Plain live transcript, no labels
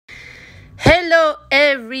Hello,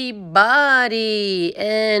 everybody,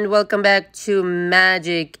 and welcome back to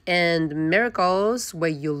Magic and Miracles, where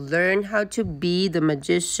you learn how to be the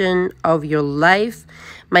magician of your life.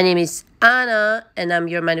 My name is Anna, and I'm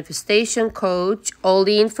your manifestation coach. All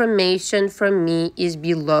the information from me is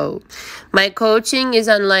below. My coaching is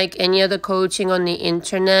unlike any other coaching on the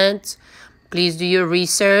internet. Please do your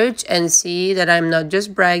research and see that I'm not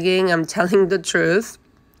just bragging, I'm telling the truth.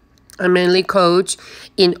 I mainly coach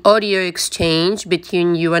in audio exchange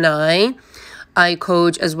between you and I. I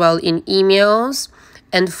coach as well in emails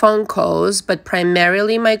and phone calls, but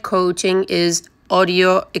primarily my coaching is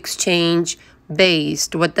audio exchange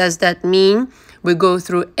based. What does that mean? We go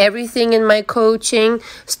through everything in my coaching,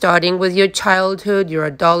 starting with your childhood, your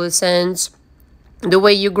adolescence, the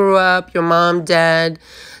way you grew up, your mom, dad,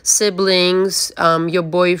 siblings, your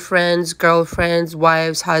boyfriends, girlfriends,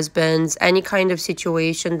 wives, husbands, any kind of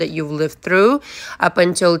situation that you've lived through up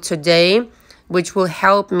until today, which will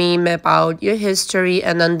help me map out your history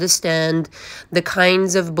and understand the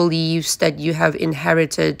kinds of beliefs that you have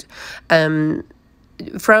inherited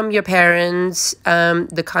from your parents,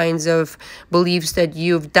 the kinds of beliefs that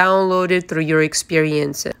you've downloaded through your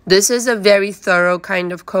experiences. This is a very thorough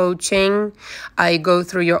kind of coaching. I go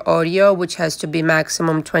through your audio, which has to be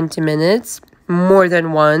maximum 20 minutes, more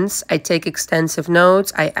than once. I take extensive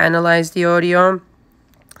notes. I analyze the audio.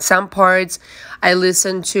 Some parts I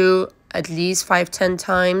listen to at least 5-10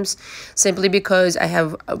 times, simply because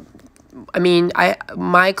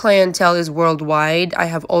my clientele is worldwide. I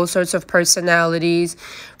have all sorts of personalities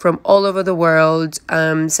from all over the world.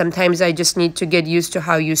 Sometimes I just need to get used to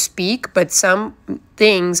how you speak, but some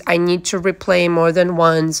things I need to replay more than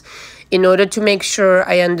once in order to make sure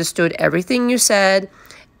I understood everything you said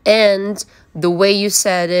and the way you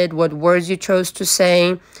said it, what words you chose to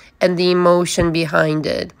say, and the emotion behind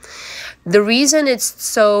it. The reason it's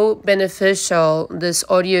so beneficial, this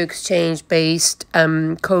audio exchange-based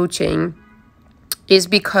coaching, is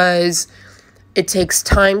because it takes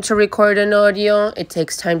time to record an audio. It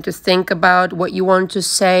takes time to think about what you want to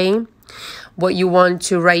say, what you want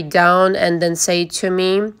to write down and then say to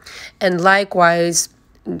me. And likewise,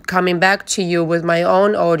 coming back to you with my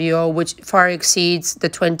own audio, which far exceeds the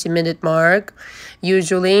 20-minute mark,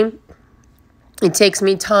 usually. It takes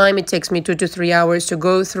me time. It takes me 2 to 3 hours to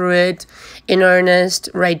go through it in earnest,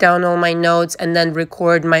 write down all my notes, and then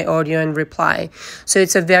record my audio and reply. So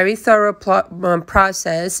it's a very thorough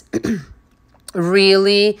process,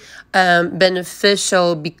 really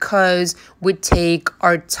beneficial because we take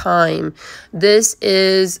our time. This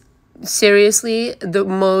is seriously the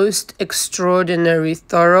most extraordinary,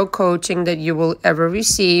 thorough coaching that you will ever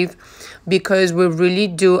receive, because we really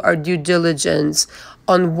do our due diligence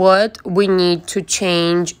on what we need to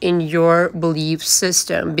change in your belief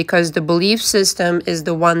system, because the belief system is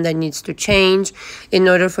the one that needs to change in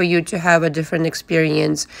order for you to have a different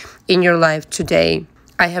experience in your life today.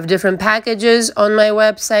 I have different packages on my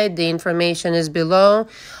website. The information is below.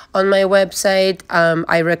 On my website,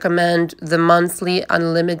 I recommend the monthly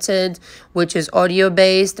unlimited, which is audio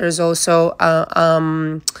based. There's also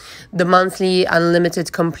the monthly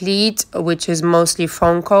unlimited complete, which is mostly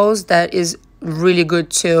phone calls. That is really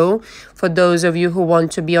good too for those of you who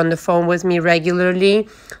want to be on the phone with me regularly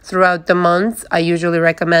throughout the month. I usually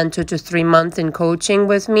recommend 2 to 3 months in coaching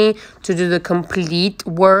with me to do the complete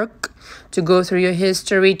work, to go through your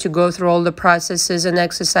history, to go through all the processes and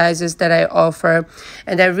exercises that I offer.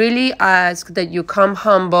 And I really ask that you come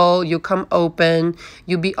humble, you come open,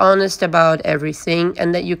 you be honest about everything,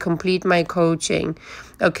 and that you complete my coaching.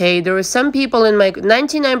 Okay, there are some people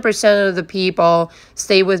 99% of the people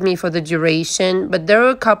stay with me for the duration, but there are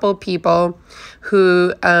a couple people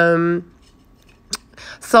who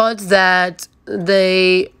thought that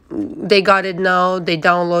they got it now, they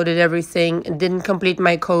downloaded everything and didn't complete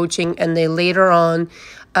my coaching, and they later on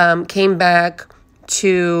came back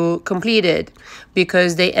to complete it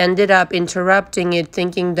because they ended up interrupting it,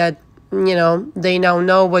 thinking that they now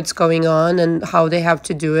know what's going on and how they have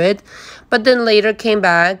to do it, but then later came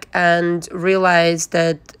back and realized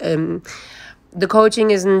that the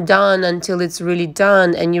coaching isn't done until it's really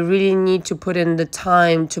done, and you really need to put in the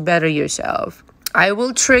time to better yourself. I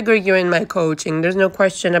will trigger you in my coaching. There's no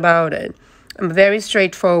question about it. I'm very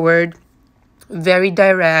straightforward, very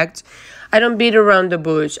direct. I don't beat around the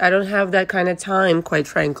bush. I don't have that kind of time, quite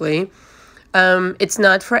frankly. It's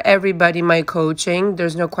not for everybody, my coaching.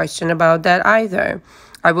 There's no question about that either.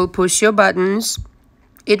 I will push your buttons.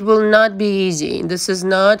 It will not be easy. This is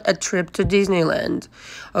not a trip to Disneyland.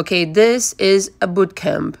 Okay, this is a boot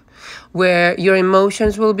camp where your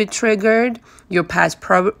emotions will be triggered, your past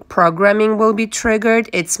programming will be triggered.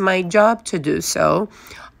 It's my job to do so.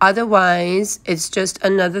 Otherwise, it's just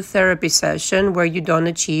another therapy session where you don't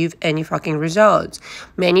achieve any fucking results.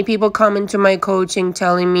 Many people come into my coaching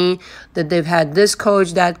telling me that they've had this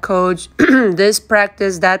coach, that coach, this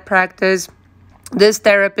practice, that practice, this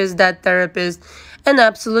therapist, that therapist, and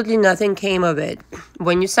absolutely nothing came of it.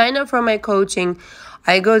 When you sign up for my coaching,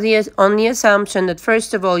 I go on the assumption that,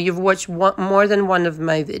 first of all, you've watched more than one of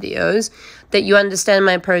my videos, that you understand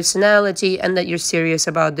my personality, and that you're serious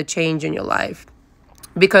about the change in your life.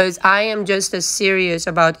 Because I am just as serious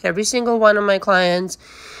about every single one of my clients,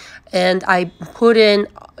 and I put in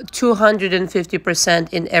 250%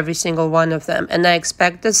 in every single one of them. And I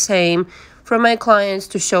expect the same from my clients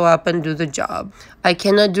to show up and do the job. I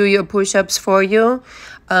cannot do your push-ups for you.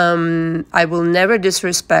 I will never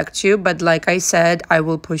disrespect you, but like I said, I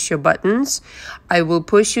will push your buttons. I will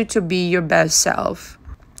push you to be your best self.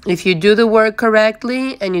 If you do the work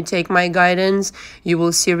correctly and you take my guidance, you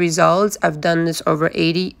will see results. I've done this over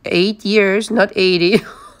 88 years, not 80.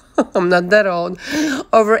 I'm not that old.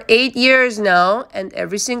 Over 8 years now, and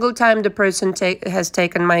every single time the person has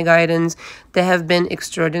taken my guidance, there have been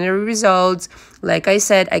extraordinary results. Like I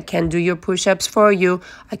said, I can't do your push-ups for you.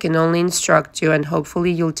 I can only instruct you, and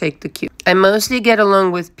hopefully you'll take the cue. I mostly get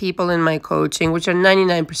along with people in my coaching, which are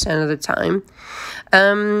 99% of the time,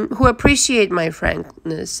 who appreciate my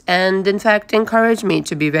frankness and, in fact, encourage me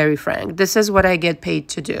to be very frank. This is what I get paid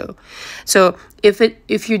to do. So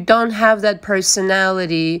if you don't have that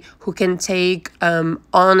personality who can take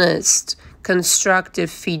honest, constructive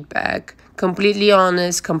feedback, completely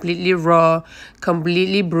honest, completely raw,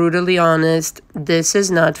 completely brutally honest, this is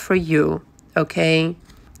not for you, okay?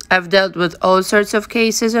 I've dealt with all sorts of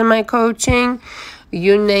cases in my coaching.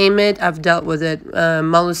 You name it, I've dealt with it.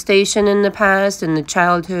 Molestation in the past, in the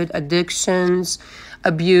childhood, addictions,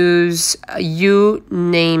 abuse, you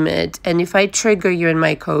name it. And if I trigger you in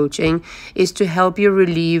my coaching, is to help you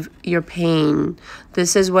relieve your pain.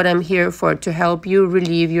 This is what I'm here for, to help you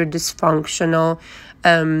relieve your dysfunctional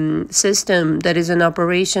system that is in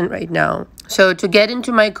operation right now. So to get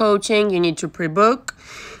into my coaching, you need to pre-book.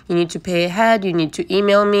 You need to pay ahead. You need to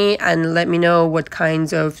email me and let me know what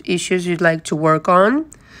kinds of issues you'd like to work on.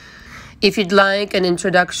 If you'd like an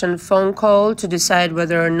introduction phone call to decide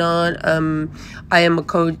whether or not I am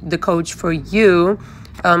the coach for you,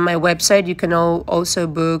 on my website you can also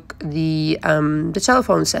book the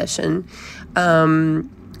telephone session.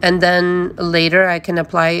 And then later I can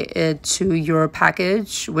apply it to your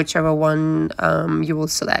package, whichever one you will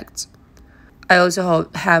select. I also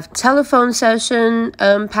have telephone session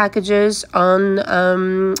packages on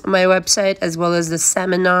my website, as well as the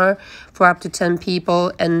seminar for up to 10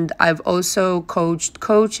 people. And I've also coached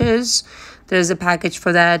coaches. There's a package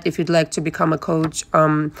for that if you'd like to become a coach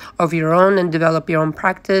of your own and develop your own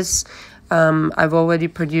practice. I've already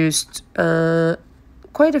produced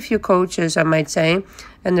quite a few coaches, I might say,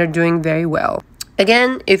 and they're doing very well.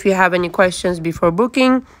 Again, if you have any questions before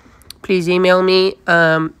booking, please email me.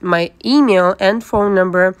 My email and phone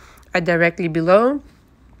number are directly below.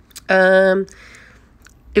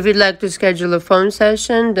 If you'd like to schedule a phone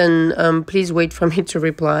session, then please wait for me to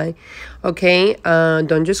reply. Okay?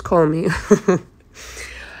 Don't just call me.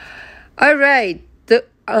 All right.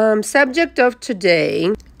 The subject of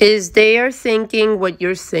today is they are thinking what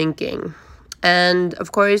you're thinking. And,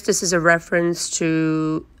 of course, this is a reference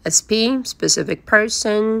to SP, specific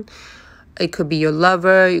person. It could be your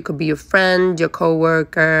lover, it could be your friend, your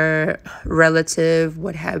coworker, relative,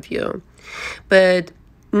 what have you. But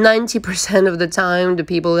 90% of the time, the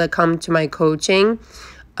people that come to my coaching,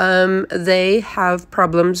 they have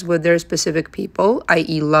problems with their specific people,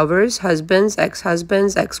 i.e. lovers, husbands,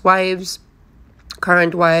 ex-husbands, ex-wives,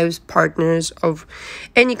 current wives, partners of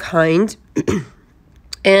any kind.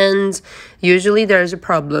 And usually there's a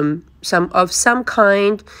problem, of some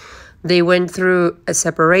kind. They went through a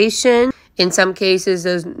separation. In some cases,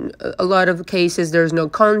 a lot of cases, there's no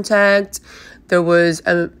contact. There was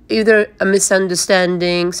either a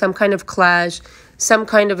misunderstanding, some kind of clash, some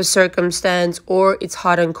kind of a circumstance, or it's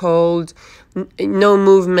hot and cold, no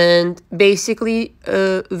movement. Basically,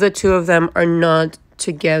 the two of them are not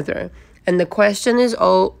together. And the question is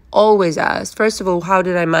always asked, first of all, how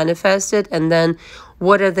did I manifest it? And then,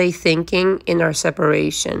 what are they thinking in our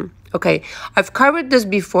separation? Okay, I've covered this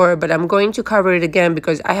before, but I'm going to cover it again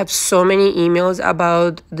because I have so many emails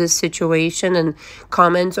about this situation and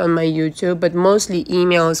comments on my YouTube, but mostly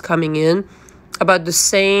emails coming in about the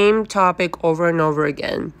same topic over and over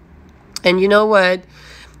again. And you know what?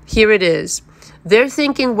 Here it is. They're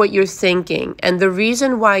thinking what you're thinking. And the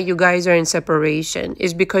reason why you guys are in separation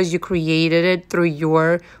is because you created it through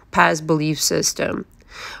your past belief system.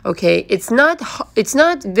 Okay, it's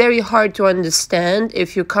not very hard to understand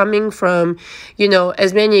if you're coming from,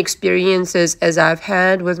 as many experiences as I've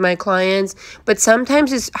had with my clients, but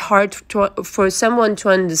sometimes it's hard for someone to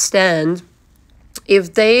understand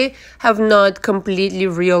if they have not completely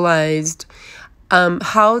realized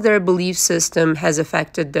how their belief system has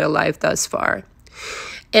affected their life thus far.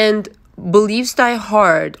 And beliefs die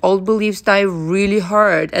hard. Old beliefs die really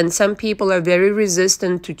hard. And some people are very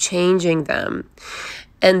resistant to changing them.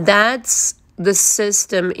 And that's the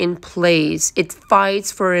system in place. It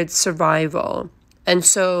fights for its survival. And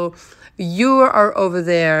so you are over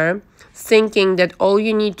there thinking that all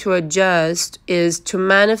you need to adjust is to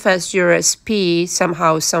manifest your SP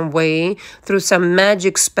somehow, some way, through some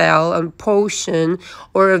magic spell, a potion,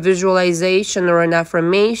 or a visualization or an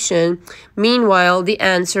affirmation. Meanwhile, the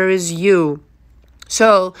answer is you.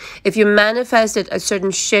 So if you manifested a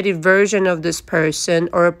certain shitty version of this person,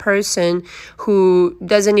 or a person who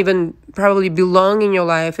doesn't even probably belong in your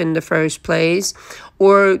life in the first place,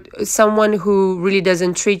 or someone who really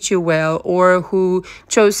doesn't treat you well, or who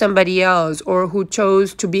chose somebody else, or who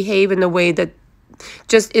chose to behave in a way that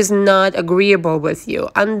just is not agreeable with you,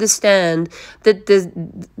 understand that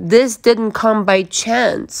this didn't come by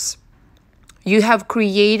chance. You have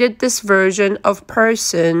created this version of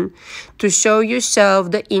person to show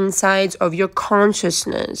yourself the insides of your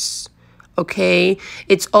consciousness. Okay?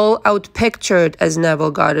 It's all outpictured, as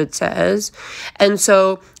Neville Goddard says. And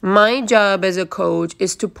so my job as a coach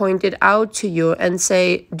is to point it out to you and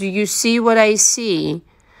say, do you see what I see?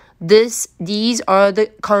 These are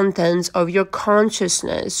the contents of your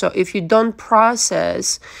consciousness. So if you don't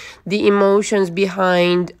process the emotions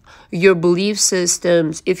behind your belief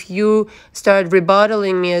systems, if you start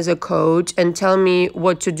rebuttaling me as a coach and tell me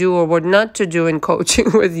what to do or what not to do in coaching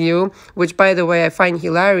with you, which, by the way, I find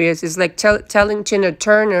hilarious, is like telling Tina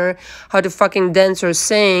Turner how to fucking dance or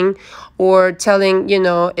sing, or telling,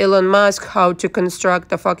 Elon Musk how to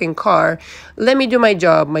construct a fucking car. Let me do my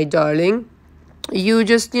job, my darling. You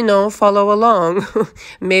just, follow along.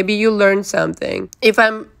 Maybe you learn something.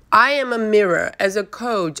 I am a mirror. As a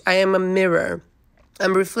coach, I am a mirror.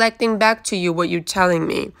 I'm reflecting back to you what you're telling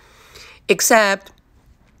me. Except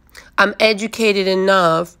I'm educated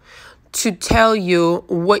enough to tell you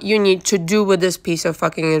what you need to do with this piece of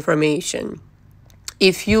fucking information,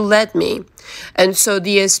 if you let me. And so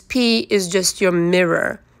the SP is just your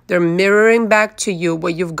mirror. They're mirroring back to you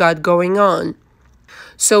what you've got going on.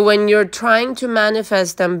 So when you're trying to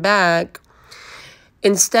manifest them back,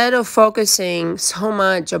 instead of focusing so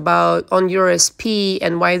much on your SP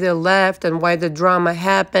and why they left and why the drama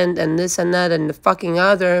happened and this and that and the fucking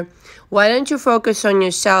other, why don't you focus on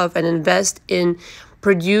yourself and invest in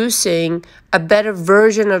producing a better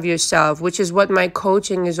version of yourself, which is what my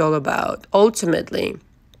coaching is all about. Ultimately,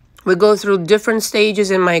 we go through different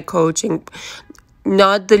stages in my coaching,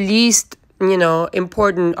 not the least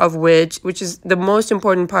important of which is the most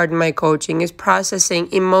important part in my coaching, is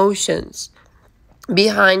processing emotions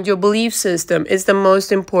behind your belief system. Is the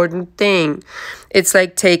most important thing. It's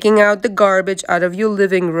like taking out the garbage out of your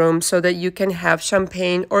living room so that you can have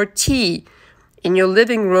champagne or tea in your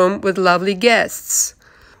living room with lovely guests.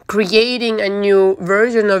 Creating a new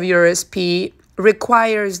version of your SP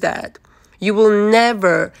requires that. You will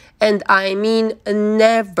never, and I mean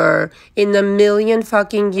never, in a million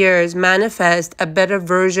fucking years manifest a better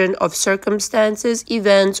version of circumstances,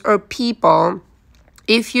 events, or people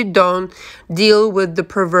if you don't deal with the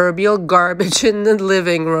proverbial garbage in the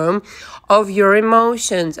living room of your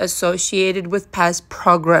emotions associated with past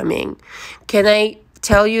programming. Can I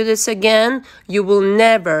tell you this again? You will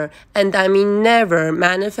never, and I mean never,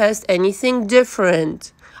 manifest anything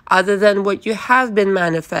different other than what you have been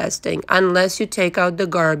manifesting, unless you take out the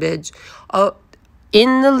garbage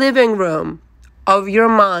in the living room of your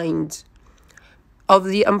mind, of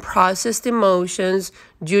the unprocessed emotions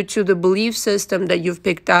due to the belief system that you've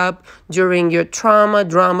picked up during your trauma,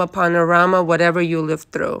 drama, panorama, whatever you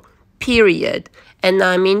lived through. Period. And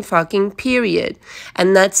I mean fucking period.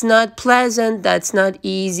 And that's not pleasant. That's not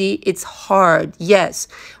easy. It's hard. Yes.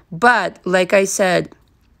 But like I said,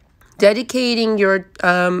 dedicating your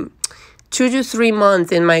 2 to 3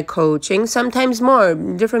 months in my coaching, sometimes more,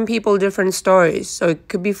 different people, different stories. So it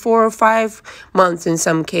could be 4 or 5 months in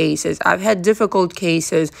some cases. I've had difficult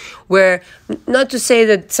cases where, not to say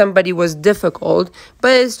that somebody was difficult,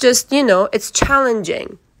 but it's just, it's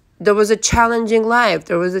challenging. There was a challenging life.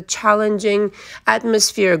 There was a challenging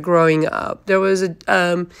atmosphere growing up. There was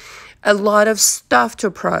a lot of stuff to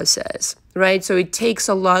process, right? So it takes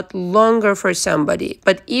a lot longer for somebody.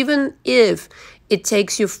 But even if it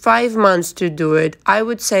takes you 5 months to do it, I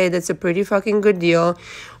would say that's a pretty fucking good deal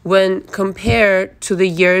when compared to the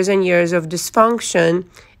years and years of dysfunction,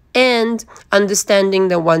 and understanding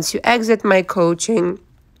that once you exit my coaching,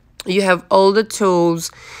 you have all the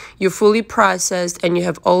tools, you're fully processed, and you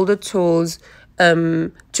have all the tools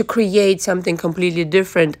to create something completely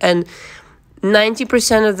different. And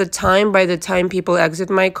 90% of the time, by the time people exit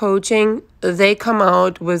my coaching, they come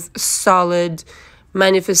out with solid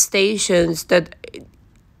manifestations that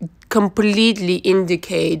completely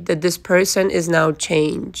indicate that this person is now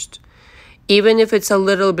changed. Even if it's a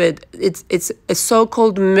little bit, it's a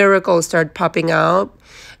so-called miracle start popping out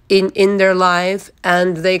in their life,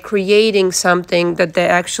 and they're creating something that they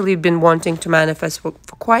actually been wanting to manifest for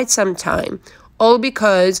quite some time, all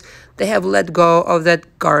because they have let go of that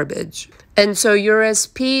garbage. And so your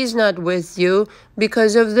SP is not with you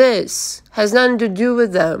because of this. Has nothing to do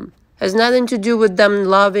with them. Has nothing to do with them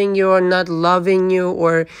loving you or not loving you,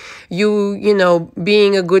 or you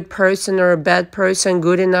being a good person or a bad person,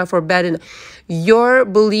 good enough or bad enough. Your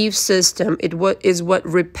belief system is what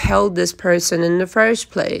repelled this person in the first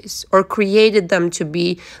place, or created them to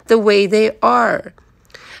be the way they are.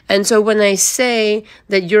 And so when I say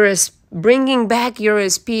that bringing back your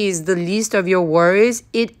SP is the least of your worries,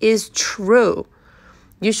 it is true.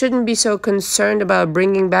 You shouldn't be so concerned about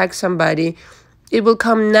bringing back somebody. It will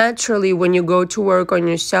come naturally when you go to work on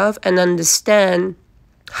yourself and understand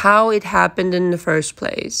how it happened in the first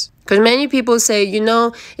place. Because many people say,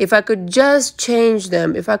 if I could just change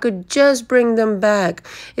them, if I could just bring them back,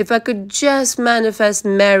 if I could just manifest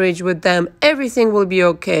marriage with them, everything will be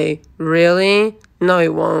okay. Really? No,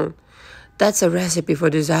 it won't. That's a recipe for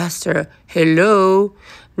disaster. Hello?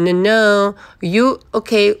 No.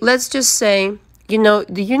 Okay, let's just say,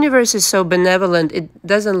 the universe is so benevolent, it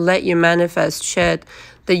doesn't let you manifest shit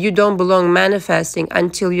that you don't belong manifesting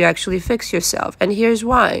until you actually fix yourself. And here's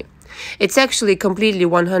why. It's actually completely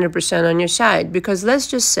 100% on your side, because let's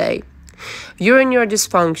just say you're in your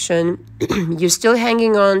dysfunction, you're still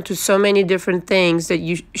hanging on to so many different things that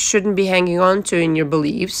you shouldn't be hanging on to in your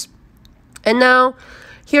beliefs. And now,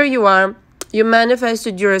 here you are, you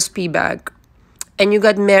manifested your SP back, and you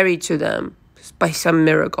got married to them by some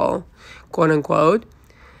miracle, quote unquote.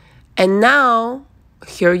 And now,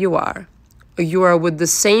 here you are. You are with the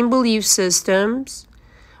same belief systems,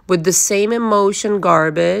 with the same emotion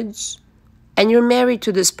garbage, and you're married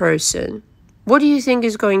to this person. What do you think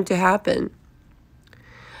is going to happen?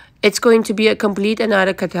 It's going to be a complete and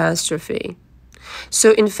utter catastrophe.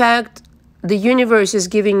 So in fact, the universe is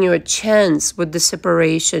giving you a chance with the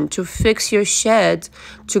separation to fix your shit,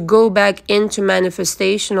 to go back into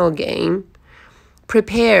manifestational game,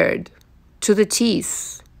 prepared to the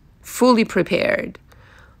teeth, fully prepared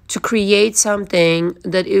to create something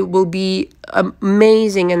that it will be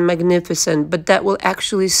amazing and magnificent, but that will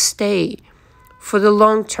actually stay for the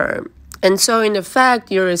long term. And so in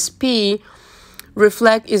effect, your SP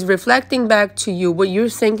is reflecting back to you what you're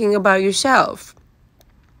thinking about yourself.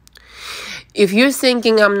 If you're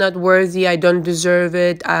thinking, I'm not worthy, I don't deserve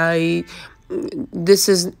it, this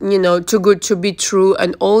is, too good to be true,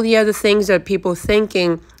 and all the other things that people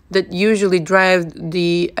thinking that usually drive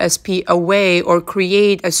the SP away or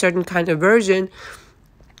create a certain kind of version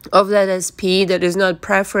of that SP that is not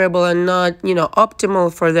preferable and not,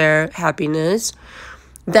 optimal for their happiness,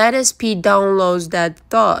 that SP downloads that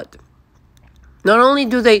thought. Not only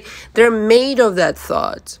they're made of that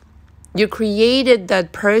thought. You created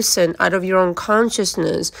that person out of your own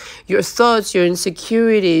consciousness, your thoughts, your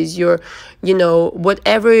insecurities, your,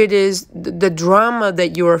 whatever it is, the drama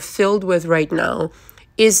that you are filled with right now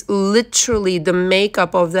is literally the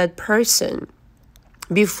makeup of that person.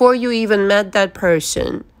 Before you even met that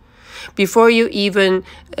person, before you even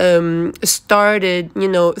started,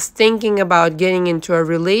 thinking about getting into a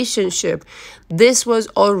relationship, this was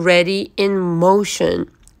already in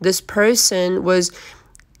motion. This person was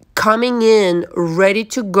coming in ready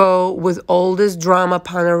to go with all this drama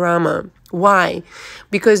panorama. Why?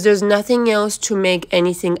 Because there's nothing else to make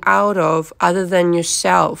anything out of other than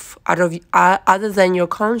yourself, other than your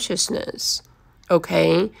consciousness.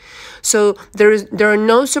 Okay? So there are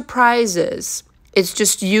no surprises. It's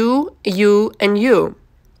just you, and you.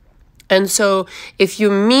 And so if you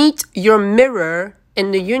meet your mirror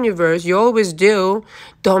in the universe, you always do,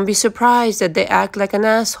 don't be surprised that they act like an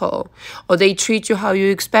asshole, or they treat you how you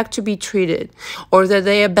expect to be treated, or that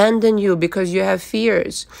they abandon you because you have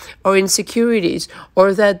fears or insecurities,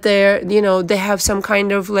 or that they have some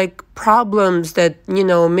kind of problems that,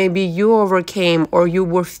 maybe you overcame or you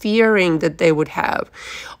were fearing that they would have.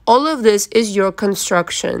 All of this is your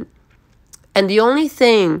construction. And the only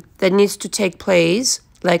thing that needs to take place,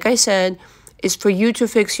 like I said, is for you to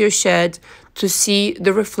fix your shit, to see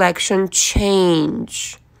the reflection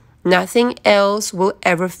change. Nothing else will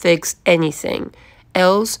ever fix anything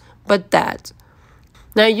else but that.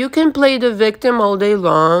 Now, you can play the victim all day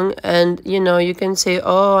long, and, you can say,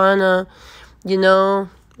 oh, Anna,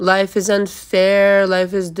 life is unfair,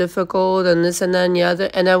 life is difficult, and this and that and the other.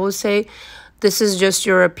 And I will say, this is just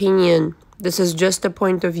your opinion. This is just a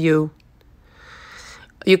point of view.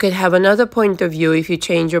 You could have another point of view if you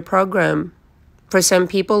change your program. For some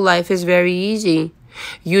people, life is very easy.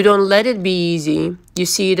 You don't let it be easy. You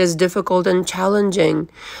see it as difficult and challenging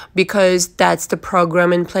because that's the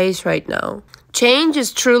program in place right now. Change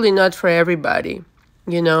is truly not for everybody,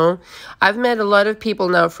 I've met a lot of people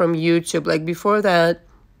now from YouTube. Like before that,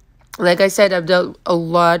 like I said, I've dealt a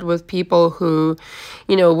lot with people who,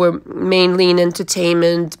 were mainly in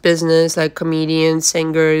entertainment business, like comedians,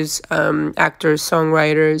 singers, actors,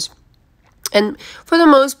 songwriters. And for the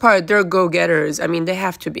most part, they're go-getters. I mean, they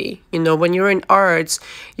have to be. When you're in arts,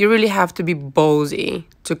 you really have to be ballsy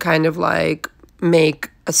to kind of like make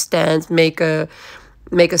a stance, make a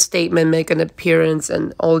statement, make an appearance,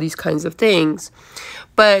 and all these kinds of things.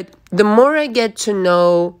 But the more I get to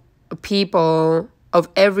know people of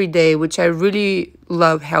every day, which I really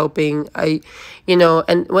love helping, and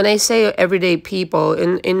when I say everyday people,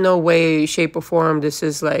 in no way, shape, or form, this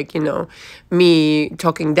is like, me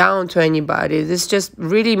talking down to anybody. This just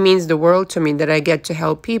really means the world to me that I get to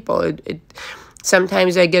help people.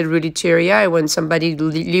 Sometimes I get really teary-eyed when somebody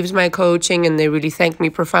leaves my coaching and they really thank me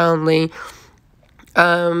profoundly.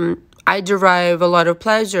 I derive a lot of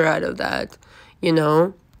pleasure out of that,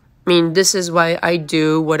 I mean, this is why I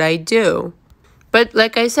do what I do. But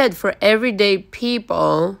like I said, for everyday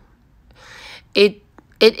people, it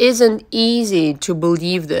isn't easy to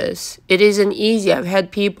believe this. It isn't easy. I've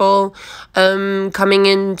had people coming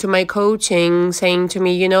into my coaching saying to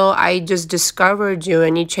me, I just discovered you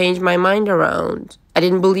and you changed my mind around. I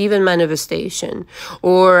didn't believe in manifestation.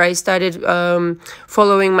 Or I started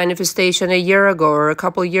following manifestation a year ago or a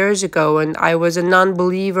couple years ago, and I was a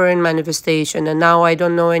non-believer in manifestation, and now I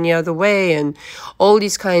don't know any other way, and all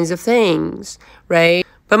these kinds of things, right?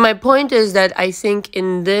 But my point is that I think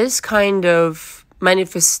in this kind of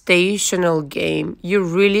manifestational game, you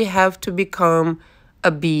really have to become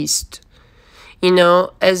a beast,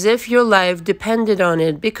 as if your life depended on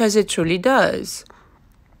it, because it truly does.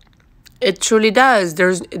 It truly does.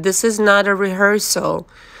 This is not a rehearsal.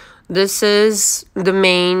 This is the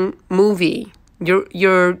main movie.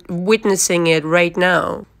 You're witnessing it right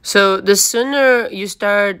now. So the sooner you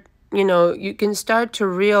start, you can start to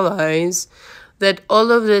realize that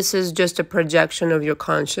all of this is just a projection of your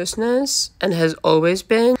consciousness and has always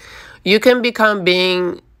been. You can become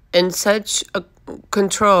being in such a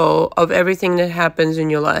control of everything that happens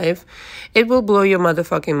in your life. It will blow your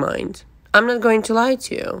motherfucking mind. I'm not going to lie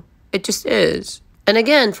to you. It just is. And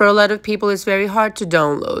again, for a lot of people, it's very hard to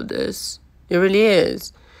download this. It really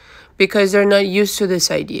is. Because they're not used to this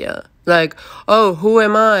idea. Like, oh, who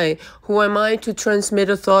am I? Who am I to transmit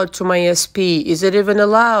a thought to my SP? Is it even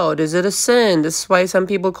allowed? Is it a sin? This is why some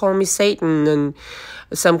people call me Satan and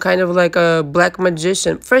some kind of like a black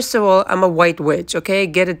magician. First of all, I'm a white witch, okay?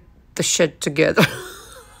 Get the shit together.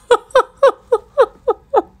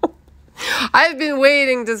 I've been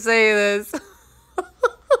waiting to say this.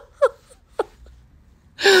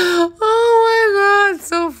 Oh my God,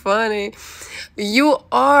 so funny. You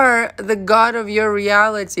are the God of your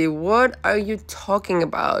reality. What are you talking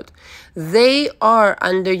about? They are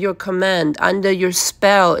under your command, under your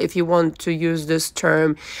spell, if you want to use this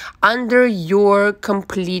term, under your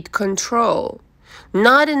complete control.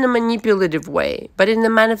 Not in a manipulative way, but in a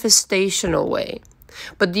manifestational way.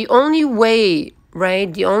 But the only way,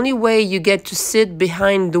 right, the only way you get to sit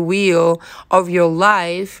behind the wheel of your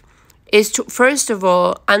life is to, first of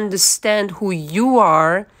all, understand who you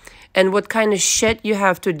are and what kind of shit you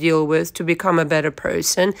have to deal with to become a better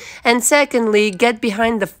person. And secondly, get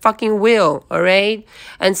behind the fucking wheel, all right?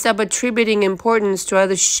 And stop attributing importance to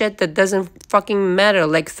other shit that doesn't fucking matter,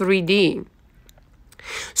 like 3D.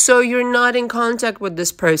 So you're not in contact with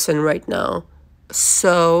this person right now.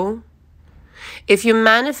 So if you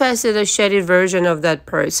manifested a shitty version of that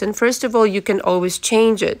person, first of all, you can always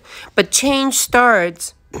change it. But change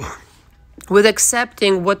starts with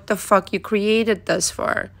accepting what the fuck you created thus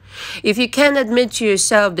far. If you can't admit to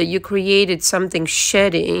yourself that you created something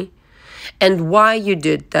shitty and why you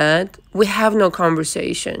did that, we have no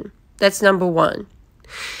conversation. That's number one.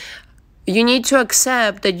 You need to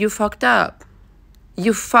accept that you fucked up.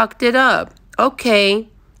 You fucked it up. Okay,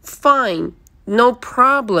 fine. No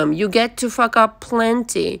problem. You get to fuck up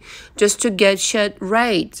plenty just to get shit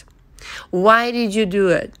right. Why did you do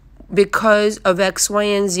it? because of X, Y,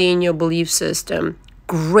 and Z in your belief system.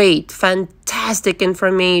 Great, fantastic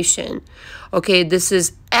information. Okay, this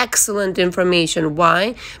is excellent information.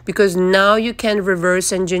 Why? Because now you can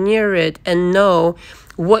reverse engineer it and know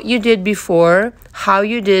what you did before, how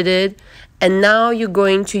you did it, and now you're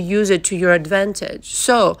going to use it to your advantage.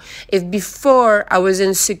 So if before I was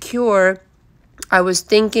insecure, I was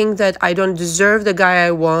thinking that I don't deserve the guy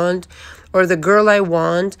I want or the girl I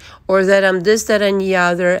want, or that I'm this, that, and the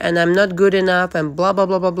other, and I'm not good enough, and blah, blah,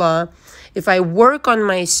 blah, blah, blah. If I work on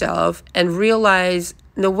myself and realize,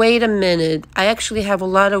 no, wait a minute, I actually have a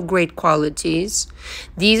lot of great qualities.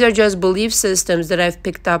 These are just belief systems that I've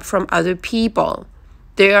picked up from other people.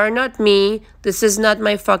 They are not me. This is not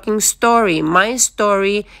my fucking story. My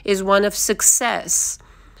story is one of success,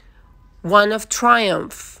 one of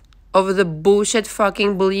triumph over the bullshit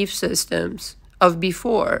fucking belief systems of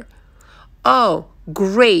before. Oh,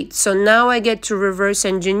 great. So now I get to reverse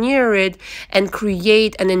engineer it and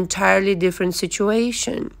create an entirely different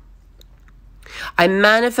situation. I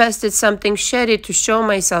manifested something shitty to show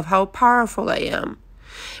myself how powerful I am.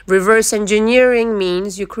 Reverse engineering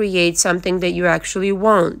means you create something that you actually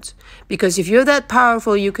want. Because if you're that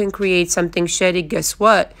powerful, you can create something shitty. Guess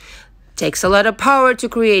what? It takes a lot of power to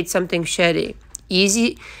create something shitty.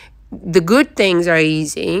 Easy. The good things are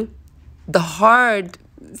easy. The hard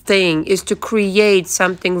thing is to create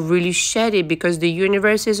something really shitty, because the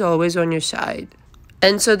universe is always on your side.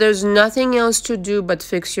 And so there's nothing else to do but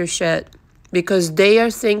fix your shit, because they are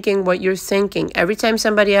thinking what you're thinking. Every time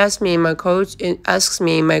somebody asks me in my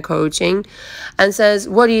coaching and says,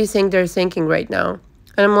 what do you think they're thinking right now?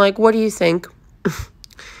 And I'm like, what do you think?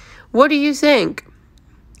 What do you think?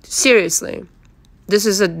 Seriously, this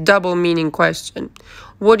is a double meaning question.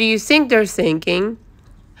 What do you think they're thinking?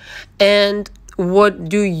 And what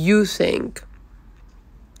do you think?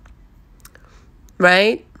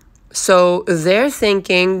 Right? So they're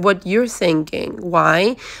thinking what you're thinking.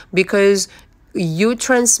 Why? Because you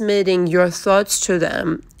transmitting your thoughts to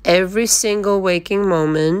them every single waking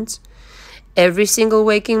moment. Every single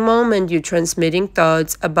waking moment, you're transmitting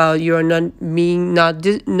thoughts about you're not being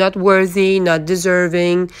not worthy, not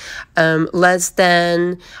deserving, less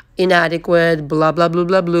than, inadequate, blah, blah, blah,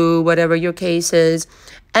 blah, blah, whatever your case is.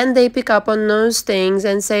 And they pick up on those things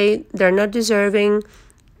and say, they're not deserving.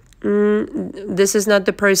 This is not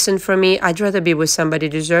the person for me. I'd rather be with somebody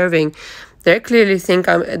deserving. They clearly think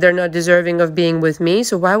they're not deserving of being with me.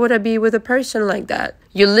 So why would I be with a person like that?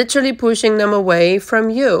 You're literally pushing them away from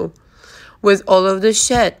you with all of this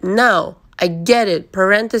shit. Now, I get it.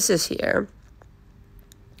 Parenthesis here.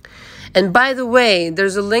 And by the way,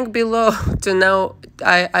 there's a link below to now.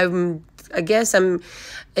 I guess I'm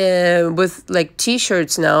with like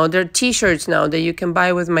t-shirts now. There are t-shirts now that you can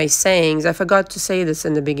buy with my sayings. I forgot to say this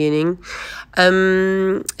in the beginning.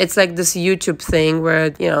 It's like this YouTube thing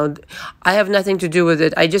where, you know, I have nothing to do with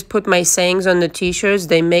it. I just put my sayings on the t-shirts.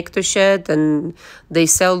 They make the shit and they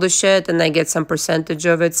sell the shit, and I get some percentage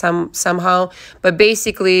of it somehow. But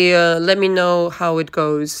basically, let me know how it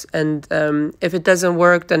goes. And if it doesn't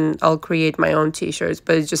work, then I'll create my own t-shirts,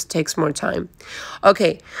 but it just takes more time.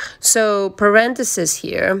 Okay, so parenthesis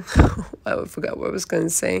here. I forgot what I was going to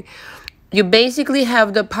say. You basically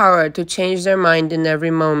have the power to change their mind in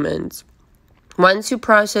every moment. Once you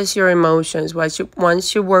process your emotions,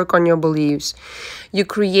 once you work on your beliefs, you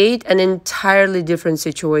create an entirely different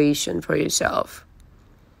situation for yourself.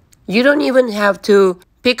 You don't even have to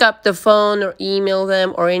pick up the phone or email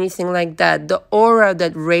them or anything like that. The aura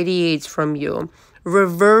that radiates from you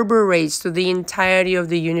reverberates to the entirety of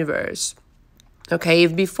the universe. Okay,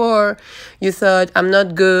 if before you thought, I'm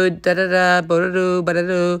not good, da-da-da, ba-da-doo,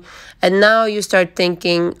 ba-da-doo, and now you start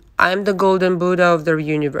thinking, I'm the golden Buddha of the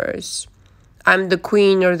universe. I'm the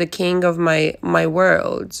queen or the king of my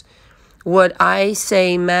world. What I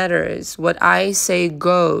say matters. What I say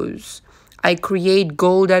goes. I create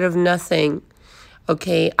gold out of nothing.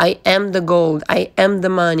 Okay, I am the gold. I am the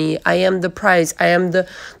money. I am the prize. I am the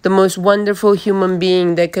most wonderful human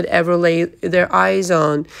being they could ever lay their eyes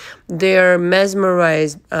on. They're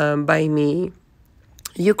mesmerized by me.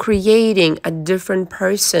 You're creating a different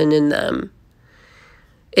person in them.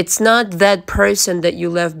 It's not that person that you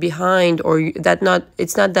left behind, or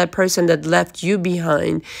it's not that person that left you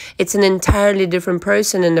behind. It's an entirely different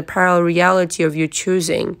person in the parallel reality of your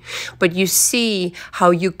choosing. But you see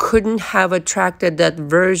how you couldn't have attracted that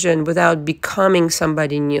version without becoming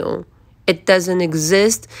somebody new. It doesn't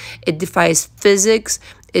exist. It defies physics.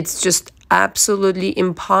 It's just absolutely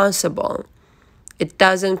impossible. It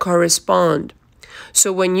doesn't correspond.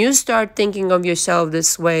 So when you start thinking of yourself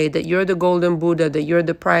this way, that you're the golden Buddha, that you're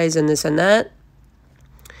the prize and this and that,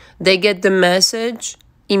 they get the message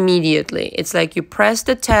immediately. It's like you press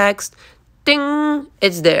the text, ding,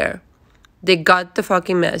 it's there. They got the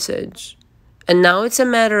fucking message. And now it's a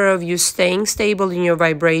matter of you staying stable in your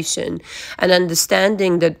vibration and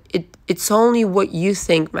understanding that it's only what you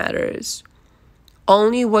think matters.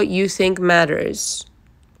 Only what you think matters.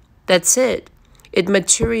 That's it. It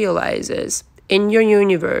materializes in your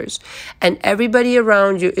universe. And everybody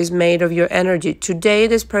around you is made of your energy. Today,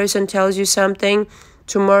 this person tells you something.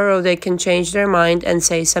 Tomorrow, they can change their mind and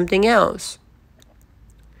say something else.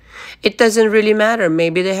 It doesn't really matter.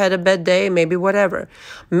 Maybe they had a bad day, maybe whatever.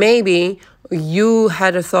 Maybe you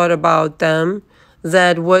had a thought about them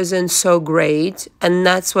that wasn't so great, and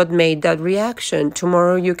that's what made that reaction.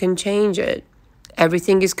 Tomorrow you can change it.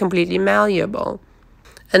 Everything is completely malleable.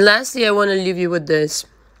 And lastly, I want to leave you with this.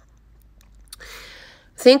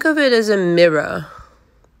 Think of it as a mirror.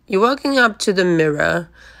 You're walking up to the mirror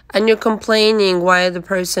and you're complaining why the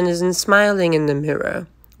person isn't smiling in the mirror.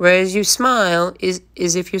 Whereas you smile is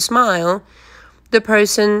if you smile, the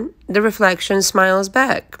reflection smiles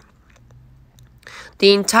back.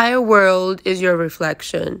 The entire world is your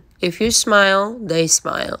reflection. If you smile, they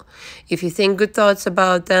smile. If you think good thoughts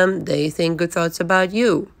about them, they think good thoughts about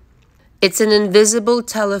you. It's an invisible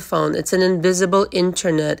telephone. It's an invisible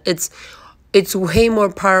internet. It's way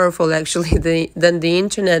more powerful, actually, than the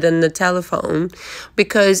internet and the telephone,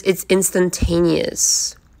 because it's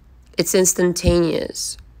instantaneous. It's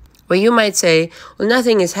instantaneous. Well, you might say, well,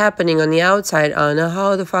 nothing is happening on the outside, Anna.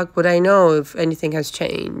 How the fuck would I know if anything has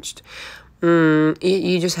changed?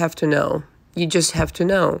 You just have to know. You just have to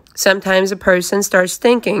know. Sometimes a person starts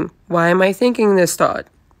thinking, why am I thinking this thought?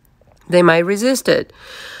 They might resist it.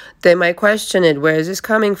 They might question it. Where is this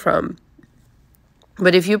coming from?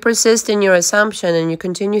 But if you persist in your assumption and you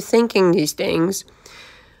continue thinking these things,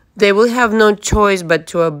 they will have no choice but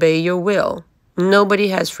to obey your will. Nobody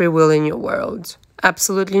has free will in your world.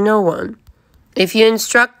 Absolutely no one. If you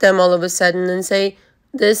instruct them all of a sudden and say,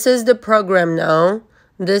 this is the program now,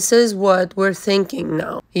 this is what we're thinking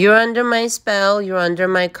now. You're under my spell, you're under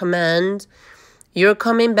my command, you're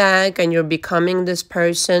coming back and you're becoming this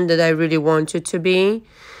person that I really want you to be.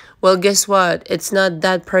 Well, guess what? It's not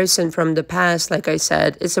that person from the past, like I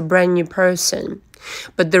said. It's a brand new person.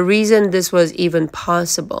 But the reason this was even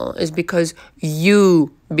possible is because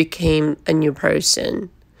you became a new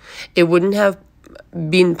person. It wouldn't have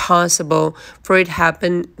been possible for it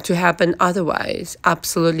to happen otherwise.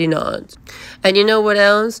 Absolutely not. And you know what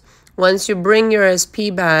else? Once you bring your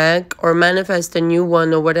SP back or manifest a new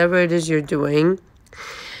one or whatever it is you're doing,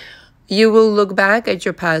 you will look back at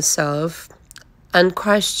your past self and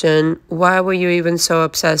question, why were you even so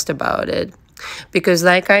obsessed about it? Because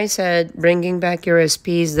like I said, bringing back your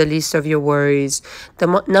SP is the least of your worries.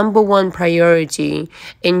 The number one priority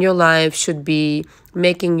in your life should be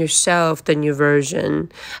making yourself the new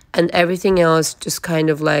version. And everything else just kind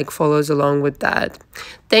of like follows along with that.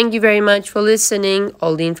 Thank you very much for listening.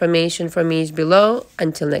 All the information from me is below.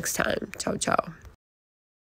 Until next time. Ciao, ciao.